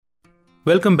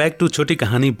Welcome back to छोटी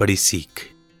कहानी बड़ी सीख।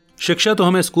 शिक्षा तो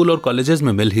हमें स्कूल और कॉलेजेस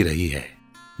में मिल ही रही है,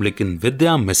 लेकिन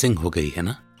विद्या मिसिंग हो गई है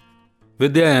ना।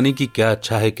 विद्या यानी कि क्या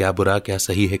अच्छा है, क्या बुरा, क्या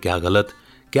सही है, क्या गलत,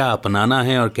 क्या अपनाना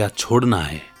है और क्या छोड़ना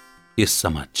है, ये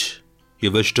समझ, ये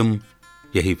विजडम,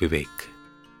 यही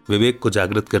विवेक को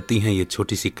जागृत करती हैं ये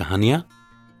छोटी सी कहानियां।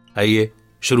 आइए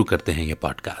शुरू करते हैं ये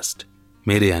पॉडकास्ट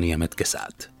मेरे यानी अमित के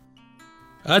साथ।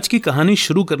 आज की कहानी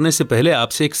शुरू करने से पहले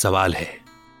आपसे एक सवाल है,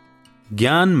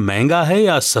 ज्ञान महंगा है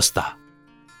या सस्ता?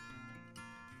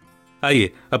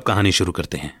 आइए अब कहानी शुरू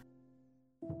करते हैं।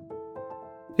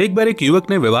 एक बार एक युवक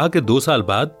ने विवाह के 2 साल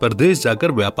बाद परदेश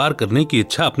जाकर व्यापार करने की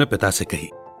इच्छा अपने पिता से कही।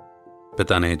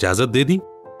 पिता ने इजाजत दे दी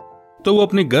तो वो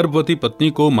अपनी गर्भवती पत्नी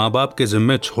को मां बाप के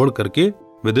जिम्मे छोड़ करके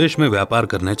विदेश में व्यापार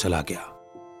करने चला गया।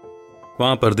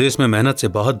 वहां परदेश में मेहनत से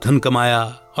बहुत धन कमाया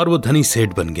और वो धनी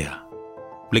सेठ बन गया।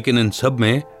 लेकिन इन सब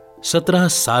में 17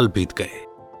 साल बीत गए।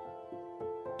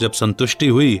 जब संतुष्टि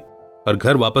हुई और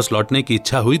घर वापस लौटने की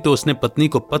इच्छा हुई तो उसने पत्नी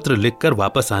को पत्र लिखकर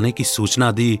वापस आने की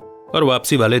सूचना दी और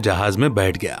वापसी वाले जहाज में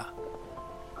बैठ गया।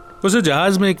 उसे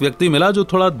जहाज में एक व्यक्ति मिला जो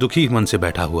थोड़ा दुखी मन से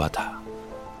बैठा हुआ था।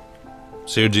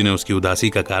 सेठ जी ने उसकी उदासी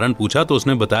का कारण पूछा तो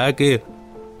उसने बताया कि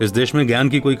इस देश में ज्ञान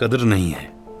की कोई कदर नहीं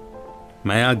है।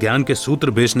 मैं यहां ज्ञान के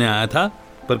सूत्र बेचने आया था,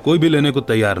 पर कोई भी लेने को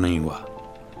तैयार नहीं हुआ।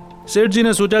 सेठ जी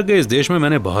ने सोचा कि इस देश में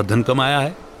मैंने बहुत धन कमाया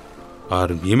है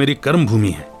और ये मेरी कर्म भूमि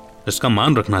है, इसका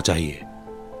मान रखना चाहिए।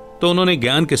 तो उन्होंने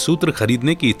ज्ञान के सूत्र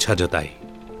खरीदने की इच्छा जताई।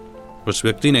 उस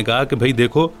व्यक्ति ने कहा कि भाई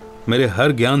देखो, मेरे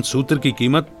हर ज्ञान सूत्र की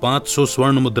कीमत 500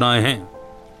 स्वर्ण मुद्राएं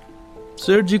हैं।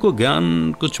 सेठ जी को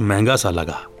ज्ञान कुछ महंगा सा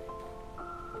लगा,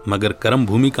 मगर कर्म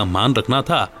भूमि का मान रखना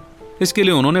था, इसके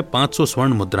लिए उन्होंने 500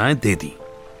 स्वर्ण मुद्राएं दे दी।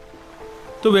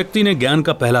 तो व्यक्ति ने ज्ञान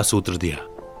का पहला सूत्र दिया,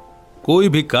 कोई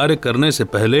भी कार्य करने से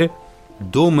पहले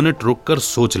 2 मिनट रुककर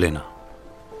सोच लेना।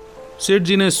 सेठ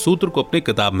जी ने सूत्र को अपनी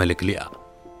किताब में लिख लिया।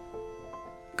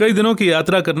 कई दिनों की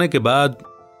यात्रा करने के बाद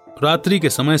रात्रि के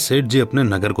समय सेठ जी अपने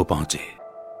नगर को पहुंचे।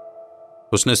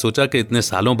 उसने सोचा कि इतने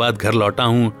सालों बाद घर लौटा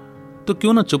हूं तो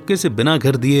क्यों ना चुपके से बिना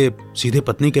घर दिए सीधे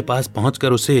पत्नी के पास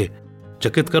पहुंचकर उसे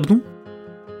चकित कर दूं।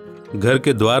 घर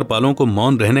के द्वारपालों को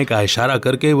मौन रहने का इशारा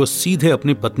करके वो सीधे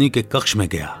अपनी पत्नी के कक्ष में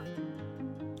गया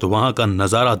तो वहां का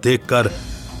नजारा देखकर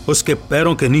उसके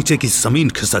पैरों के नीचे की जमीन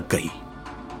खिसक गई।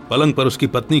 पलंग पर उसकी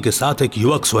पत्नी के साथ एक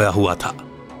युवक सोया हुआ था।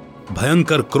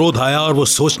 भयंकर क्रोध आया और वो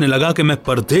सोचने लगा कि मैं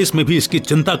परदेश में भी इसकी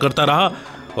चिंता करता रहा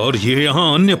और ये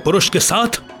यहां अन्य पुरुष के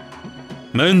साथ,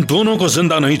 मैं इन दोनों को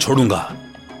जिंदा नहीं छोड़ूंगा।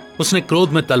 उसने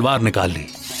क्रोध में तलवार निकाल ली।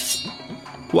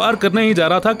 वार करने ही जा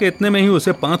रहा था कि इतने में ही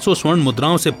उसे 500 स्वर्ण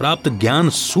मुद्राओं से प्राप्त ज्ञान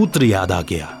सूत्र याद आ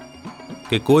गया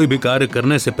कि कोई भी कार्य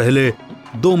करने से पहले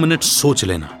 2 मिनट सोच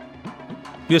लेना।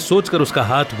 यह सोचकर उसका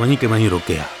हाथ वहीं के वहीं रुक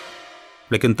गया,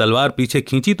 लेकिन तलवार पीछे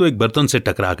खींची तो एक बर्तन से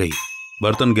टकरा गई।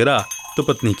 बर्तन गिरा तो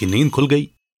पत्नी की नींद खुल गई।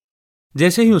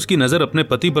 जैसे ही उसकी नजर अपने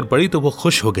पति पर पड़ी तो वो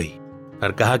खुश हो गई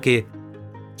और कहा कि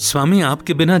स्वामी,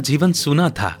 आपके बिना जीवन सूना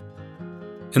था।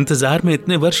 इंतजार में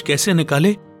इतने वर्ष कैसे निकाले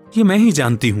ये मैं ही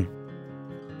जानती हूं।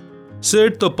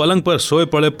 सेठ तो पलंग पर सोए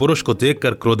पड़े पुरुष को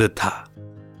देखकर क्रोधित था।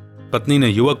 पत्नी ने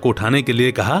युवक को उठाने के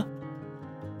लिए कहा,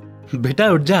 बेटा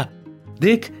उठ जा,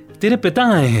 देख तेरे पिता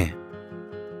आए हैं।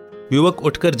 युवक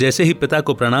उठकर जैसे ही पिता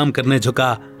को प्रणाम करने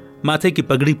झुका, माथे की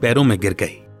पगड़ी पैरों में गिर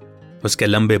गई। उसके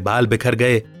लंबे बाल बिखर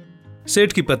गए।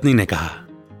 सेठ की पत्नी ने कहा,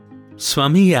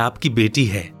 स्वामी, ये आपकी बेटी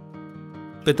है।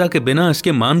 पिता के बिना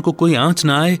इसके मान को कोई आंच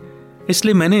ना आए,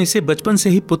 इसलिए मैंने इसे बचपन से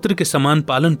ही पुत्र के समान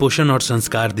पालन पोषण और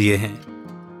संस्कार दिए हैं।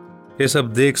 ये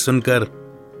सब देख सुनकर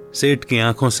सेठ की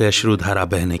आंखों से अश्रुधारा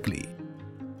बह निकली।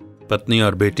 पत्नी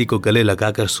और बेटी को गले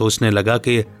लगाकर सोचने लगा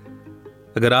कि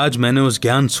अगर आज मैंने उस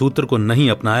ज्ञान सूत्र को नहीं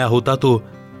अपनाया होता तो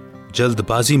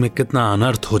जल्दबाजी में कितना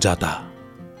अनर्थ हो जाता।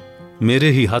 मेरे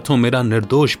ही हाथों मेरा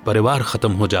निर्दोष परिवार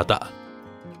खत्म हो जाता।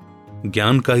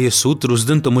 ज्ञान का यह सूत्र उस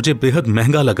दिन तो मुझे बेहद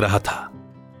महंगा लग रहा था,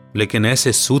 लेकिन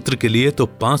ऐसे सूत्र के लिए तो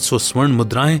 500 स्वर्ण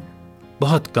मुद्राएं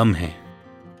बहुत कम हैं।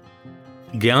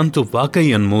 ज्ञान तो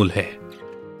वाकई अनमोल है।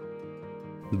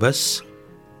 बस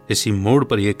इसी मोड़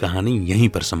पर यह कहानी यहीं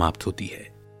पर समाप्त होती है,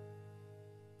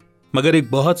 मगर एक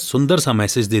बहुत सुंदर सा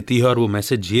मैसेज देती है। और वो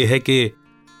मैसेज ये है कि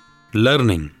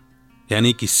लर्निंग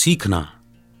यानी कि सीखना।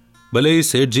 भले ही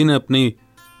सेठ जी ने अपनी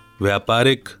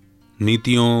व्यापारिक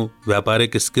नीतियों,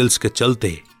 व्यापारिक स्किल्स के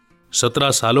चलते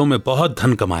 17 सालों में बहुत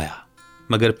धन कमाया,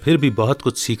 मगर फिर भी बहुत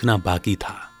कुछ सीखना बाकी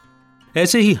था।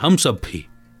 ऐसे ही हम सब भी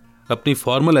अपनी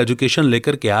फॉर्मल एजुकेशन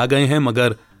लेकर के आ गए हैं,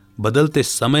 मगर बदलते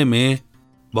समय में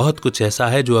बहुत कुछ ऐसा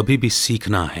है जो अभी भी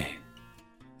सीखना है।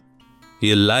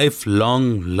 ये लाइफ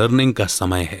लॉन्ग लर्निंग का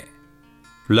समय है।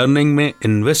 लर्निंग में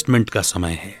इन्वेस्टमेंट का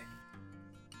समय है।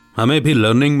 हमें भी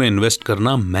लर्निंग में इन्वेस्ट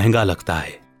करना महंगा लगता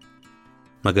है,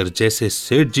 मगर जैसे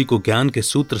सेठ जी को ज्ञान के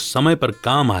सूत्र समय पर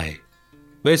काम आए,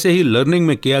 वैसे ही लर्निंग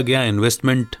में किया गया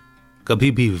इन्वेस्टमेंट कभी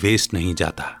भी वेस्ट नहीं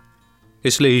जाता,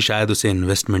 इसलिए ही शायद उसे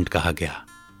इन्वेस्टमेंट कहा गया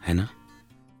है ना।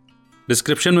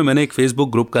 डिस्क्रिप्शन में मैंने एक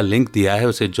फेसबुक ग्रुप का लिंक दिया है,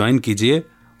 उसे ज्वाइन कीजिए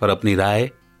और अपनी राय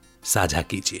साझा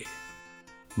कीजिए।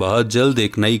 बहुत जल्द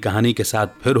एक नई कहानी के साथ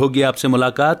फिर होगी आपसे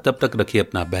मुलाकात। तब तक रखिए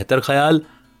अपना बेहतर ख्याल,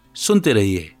 सुनते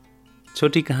रहिए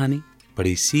छोटी कहानी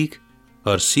बड़ी सीख,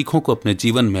 और सीखों को अपने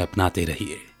जीवन में अपनाते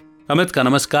रहिए। अमित का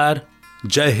नमस्कार।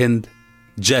 जय हिंद,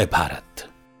 जय Bharat.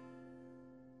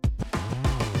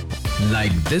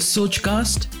 Like this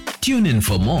Sochcast? Tune in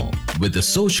for more with the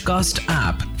Sochcast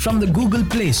app from the Google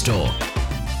Play Store.